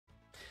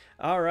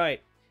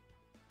Alright,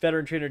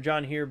 Veteran Trainer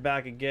John here,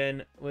 back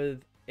again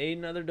with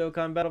another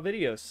Dokkan Battle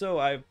video. So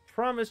I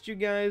promised you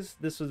guys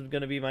this was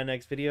going to be my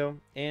next video,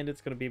 and it's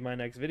going to be my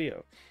next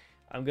video.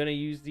 I'm going to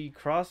use the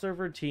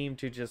crossover team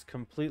to just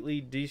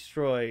completely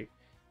destroy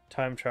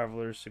Time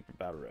Traveler's Super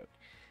Battle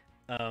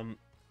Road.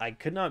 I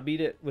could not beat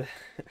it with,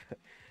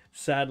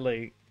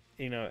 sadly,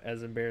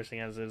 as embarrassing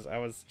as it is, I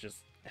was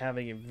just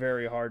having a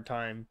very hard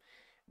time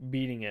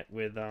beating it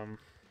with a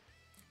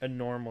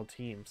normal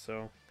team.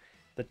 So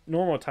the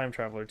normal Time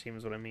Traveler team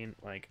is what I mean.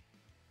 Like,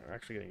 I'm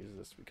actually going to use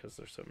this because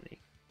there's so many.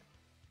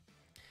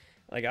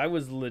 Like, I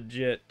was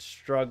legit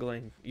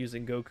struggling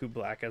using Goku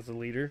Black as a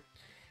leader.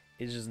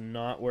 It's just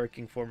not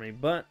working for me.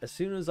 But as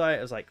soon as I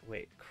was like,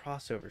 wait,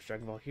 crossovers,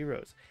 Dragon Ball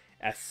Heroes.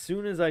 As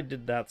soon as I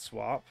did that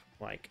swap,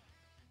 like,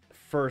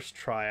 first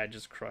try, I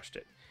just crushed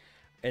it.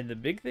 And the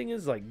big thing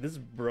is, like, this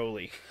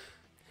Broly.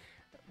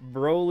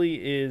 Broly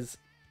is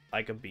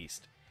like a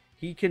beast.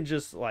 He can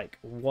just, like,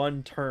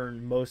 one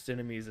turn most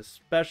enemies,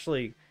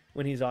 especially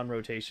when he's on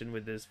rotation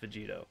with this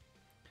Vegito.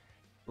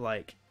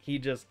 Like, he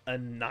just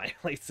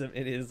annihilates them.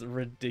 It is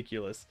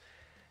ridiculous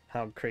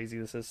how crazy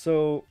this is.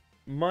 So,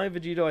 my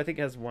Vegito, I think,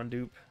 has one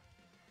dupe.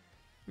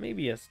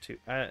 Maybe he has two.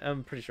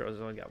 I'm pretty sure I've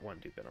only got one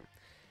dupe in him.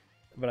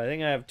 But I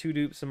think I have two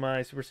dupes in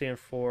my Super Saiyan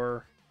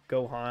 4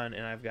 Gohan,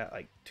 and I've got,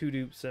 like, two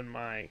dupes in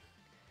my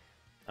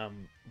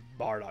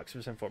Bardock,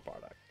 Super Saiyan 4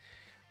 Bardock.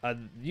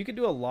 You could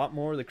do a lot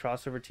more with the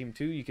crossover team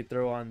too. You could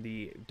throw on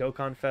the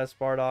Dokkan Fest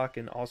Bardock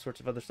and all sorts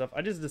of other stuff.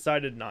 I just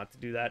decided not to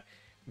do that.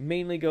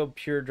 Mainly go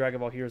pure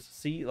Dragon Ball Heroes.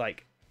 See,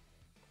 like,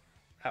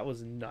 that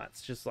was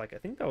nuts. Just like, I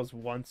think that was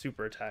one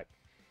super attack.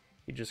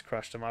 He just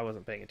crushed him. I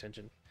wasn't paying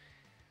attention.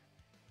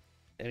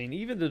 I mean,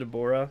 even the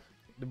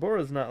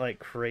Deborah's not like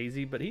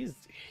crazy, but he's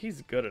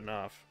good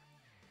enough.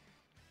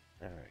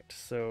 Alright,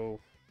 so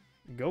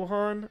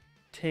Gohan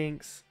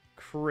tanks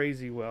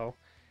crazy well.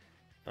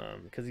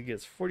 Because he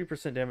gets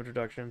 40% damage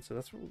reduction, so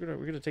that's what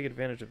we're gonna take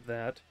advantage of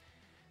that.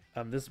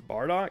 This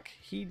Bardock,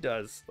 he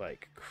does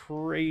like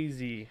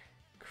crazy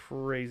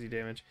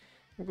damage.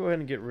 We'll go ahead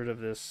and get rid of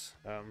this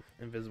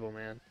Invisible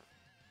Man.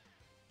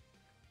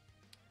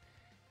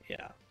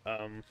 Yeah,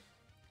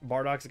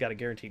 Bardock's got a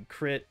guaranteed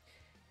crit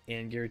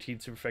and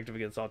guaranteed super effective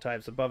against all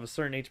types above a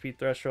certain HP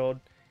threshold.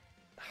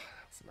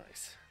 That's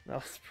nice. That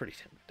was pretty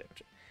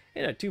damage.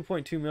 And a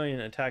 2.2 million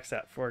attack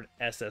stat for an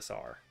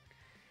SSR.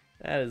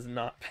 That is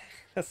not bad.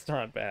 That's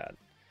not bad.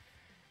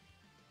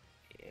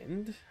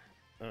 And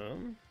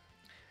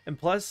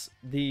plus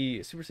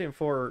the Super Saiyan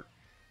 4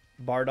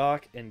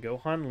 Bardock and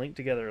Gohan link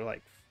together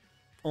like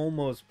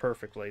almost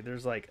perfectly.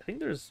 There's like, I think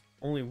there's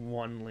only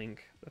one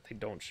link that they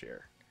don't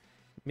share.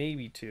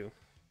 Maybe two.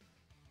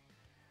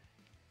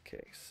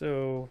 Okay,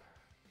 so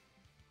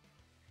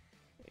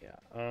yeah,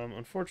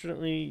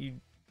 unfortunately you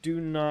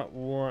do not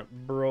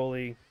want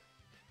Broly.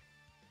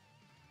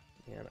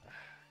 Yeah.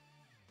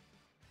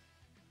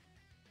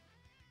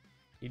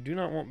 You do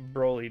not want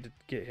Broly to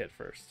get hit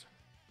first,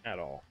 at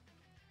all.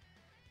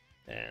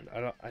 And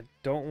I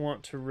don't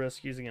want to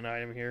risk using an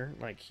item here.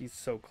 Like, he's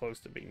so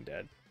close to being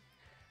dead.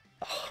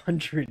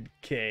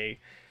 100k.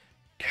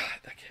 God,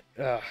 that kid,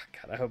 God,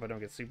 I hope I don't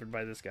get supered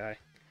by this guy.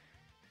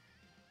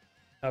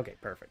 Okay,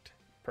 perfect.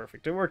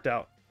 Perfect. It worked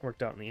out.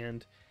 Worked out in the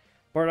end.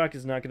 Bardock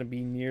is not going to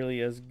be nearly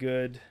as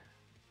good.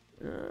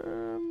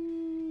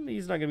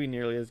 He's not going to be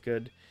nearly as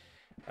good.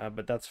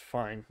 But that's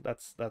fine.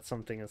 That's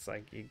something that's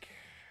like, you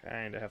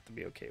kind of have to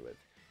be okay with.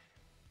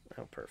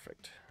 Oh,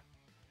 perfect.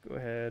 Go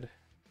ahead.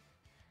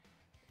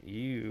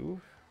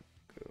 You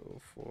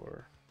go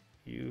for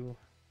you.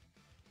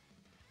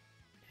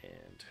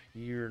 And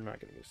you're not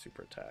going to get a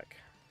super attack.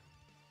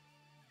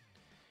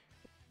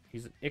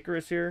 He's an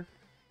Icarus here.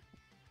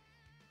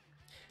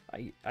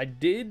 I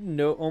did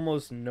know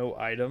almost no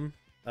item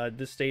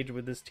this stage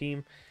with this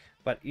team.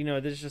 But,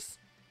 there's just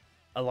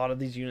a lot of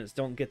these units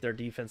don't get their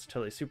defense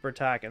until they super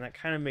attack. And that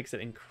kind of makes it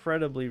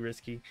incredibly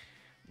risky.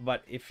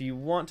 But if you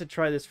want to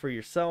try this for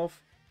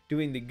yourself,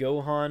 doing the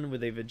Gohan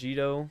with a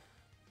Vegito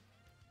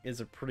is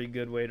a pretty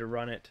good way to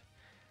run it.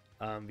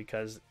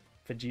 Because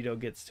Vegito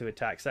gets to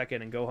attack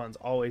second and Gohan's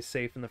always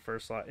safe in the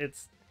first slot.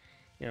 It's,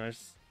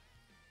 there's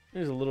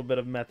a little bit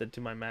of method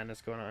to my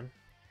madness going on.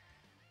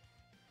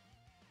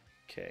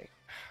 Okay,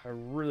 I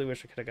really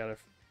wish I could have got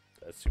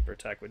a super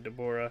attack with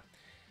Deborah.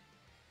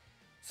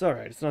 It's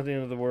alright, it's not the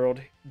end of the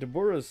world.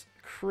 Deborah's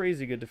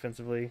crazy good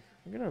defensively.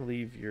 I'm going to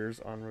leave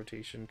yours on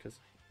rotation because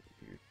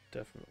you're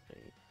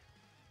definitely...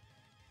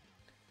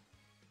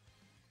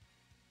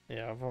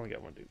 Yeah, I've only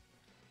got one dude.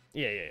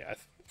 Yeah.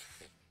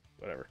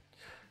 Whatever.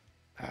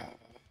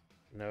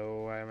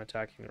 No, I am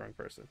attacking the wrong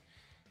person.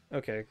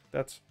 Okay,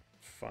 that's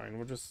fine.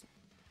 We'll just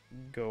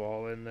go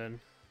all in then.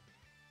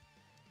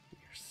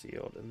 You're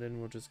sealed, and then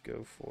we'll just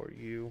go for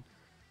you.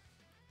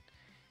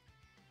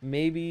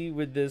 Maybe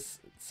with this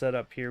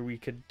setup here, we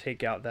could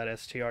take out that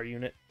STR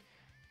unit.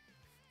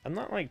 I'm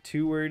not like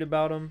too worried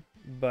about him,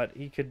 but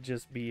he could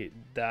just be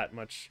that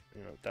much,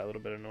 that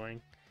little bit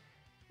annoying.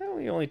 Well,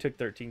 he only took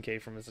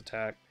 13k from his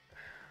attack,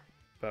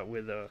 but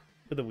with a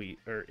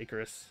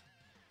Icarus.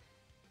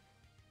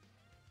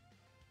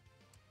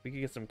 we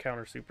could get some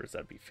counter supers,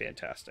 that'd be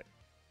fantastic.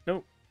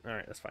 Nope.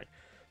 Alright, that's fine.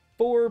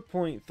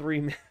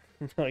 4.3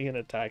 million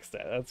attack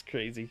stat. That's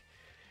crazy.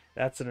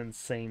 That's an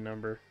insane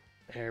number.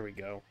 There we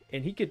go.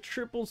 And he could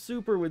triple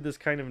super with this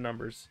kind of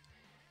numbers.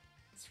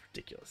 It's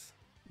ridiculous.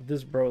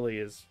 This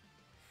Broly is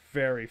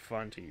very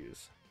fun to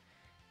use.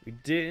 We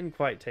didn't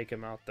quite take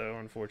him out though,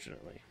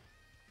 unfortunately.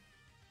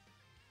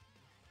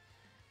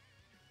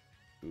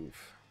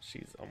 Oof.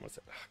 She's almost...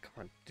 Oh, come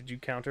on. Did you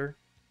counter?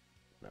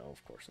 No,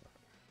 of course not.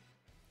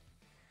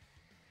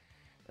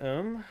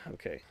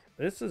 Okay.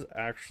 This is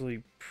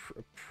actually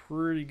a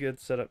pretty good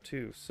setup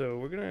too. So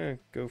we're going to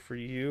go for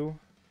you.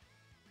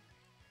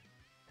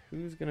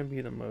 Who's going to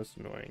be the most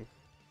annoying?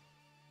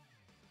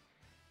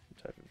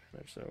 Type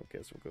advantage. So I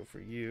guess we'll go for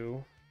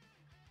you.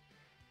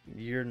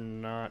 You're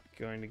not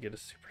going to get a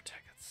super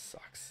attack. That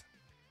sucks.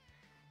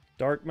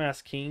 Dark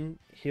Mask King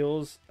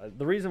heals.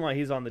 The reason why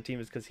he's on the team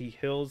is because he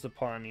heals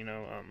upon, you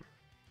know,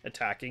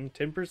 attacking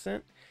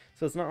 10%.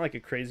 So it's not like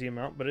a crazy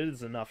amount, but it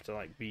is enough to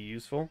like be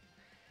useful.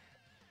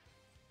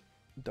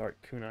 Dark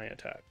Kunai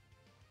attack.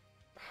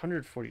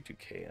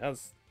 142k. That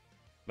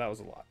was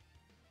a lot.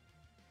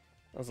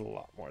 That was a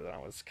lot more than I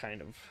was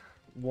kind of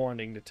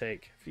wanting to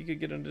take. If you could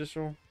get an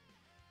additional.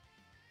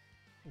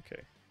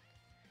 Okay.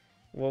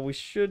 Well, we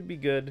should be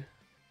good.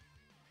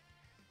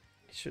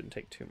 It shouldn't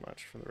take too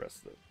much from the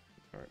rest of it.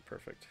 Alright,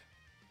 perfect.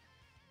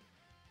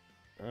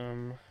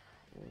 What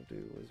we'll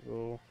do is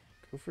we'll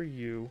go for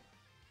you.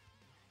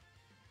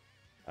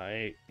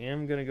 I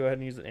am going to go ahead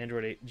and use an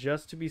Android 8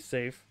 just to be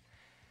safe.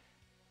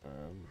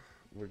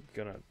 We're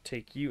going to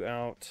take you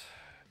out,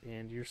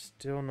 and you're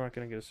still not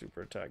going to get a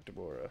super attack,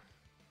 Deborah.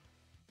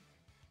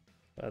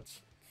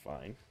 That's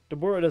fine.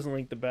 Deborah doesn't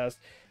link the best,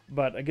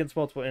 but against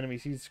multiple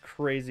enemies, he's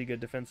crazy good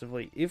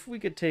defensively. If we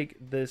could take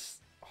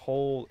this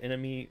whole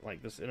enemy,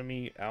 like this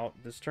enemy out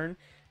this turn,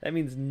 that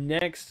means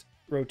next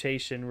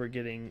rotation we're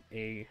getting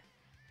a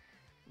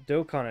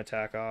Dokkan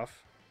attack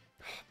off.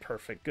 Oh,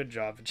 perfect. Good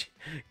job,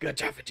 good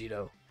job,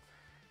 Vegito.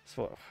 That's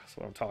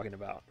what I'm talking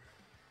about.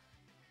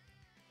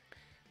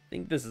 I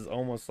think this is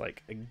almost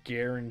like a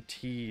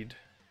guaranteed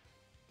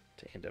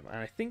to end him. And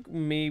I think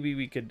maybe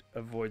we could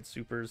avoid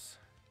supers.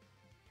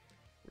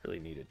 Really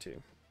needed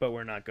to, but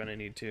we're not going to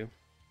need to.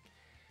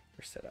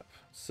 We're set up.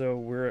 So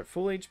we're at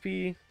full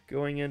HP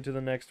going into the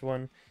next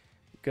one.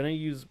 I'm going to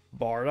use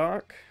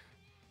Bardock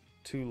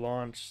to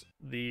launch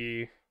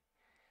the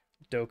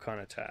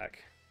Dokkan attack.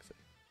 I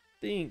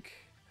think,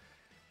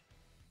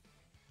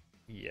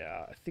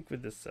 yeah, I think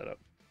with this setup,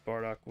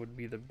 Bardock would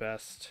be the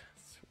best.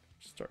 So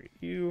just target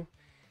you.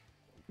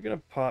 We're going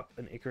to pop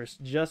an Icarus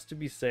just to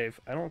be safe.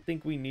 I don't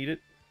think we need it,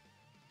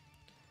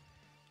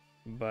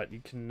 but you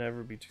can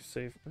never be too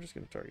safe. I'm just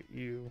going to target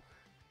you.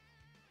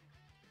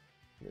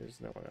 There's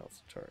no one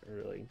else to target,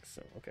 really.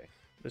 So, okay.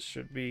 This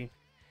should be...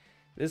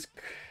 This...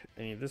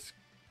 I mean, this...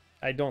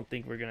 I don't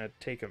think we're going to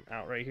take him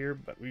out right here,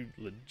 but we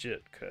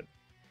legit could.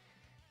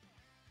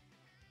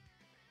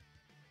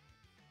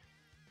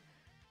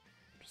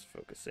 Just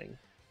focusing.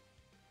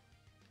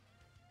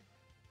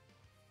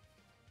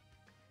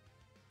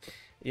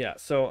 Yeah,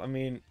 so, I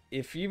mean,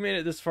 if you made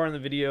it this far in the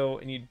video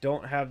and you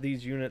don't have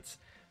these units,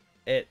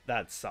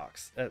 that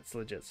sucks. That's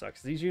legit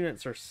sucks. These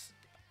units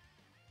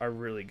are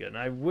really good, and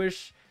I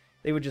wish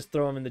they would just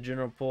throw them in the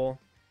general pool.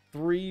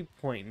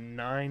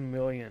 3.9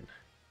 million.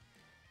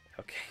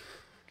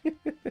 Okay.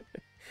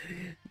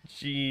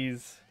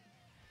 Jeez.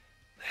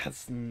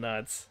 That's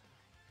nuts.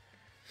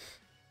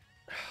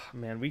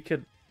 Man, we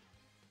could...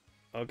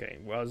 Okay,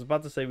 well, I was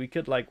about to say we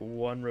could, like,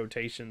 one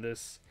rotation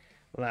this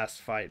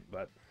last fight,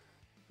 but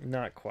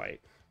not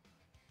quite.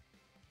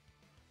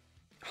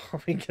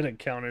 Oh, we get a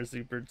counter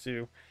super,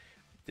 too.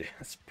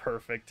 That's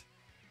perfect.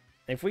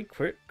 If we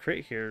crit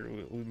here,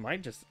 we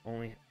might just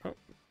only... Oh,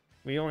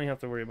 we only have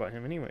to worry about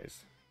him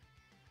anyways.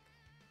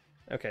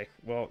 Okay,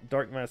 well,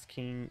 Dark Mask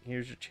King,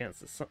 here's your chance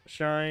to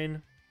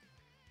shine.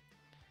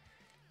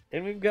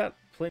 And we've got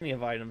plenty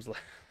of items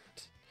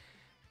left.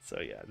 So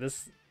yeah,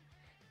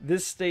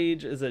 this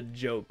stage is a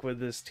joke with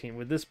this team.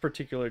 With this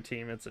particular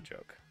team, it's a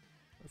joke.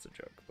 It's a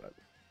joke, but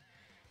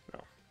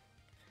no.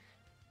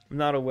 I'm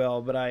not a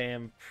whale, but I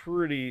am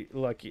pretty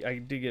lucky. I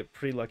did get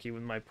pretty lucky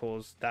with my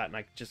pulls. That, and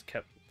I just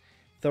kept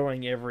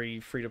throwing every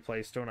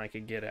free-to-play stone I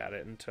could get at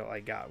it until I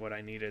got what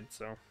I needed.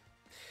 So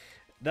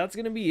that's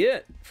gonna be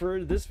it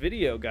for this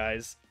video,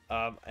 guys.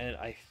 And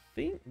I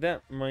think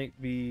that might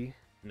be...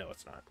 No,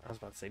 it's not. I was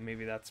about to say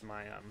maybe that's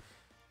my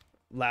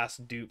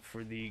last dupe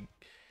for the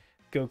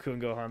Goku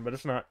and Gohan, but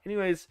it's not.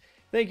 Anyways,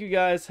 thank you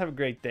guys. Have a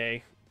great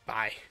day.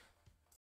 Bye.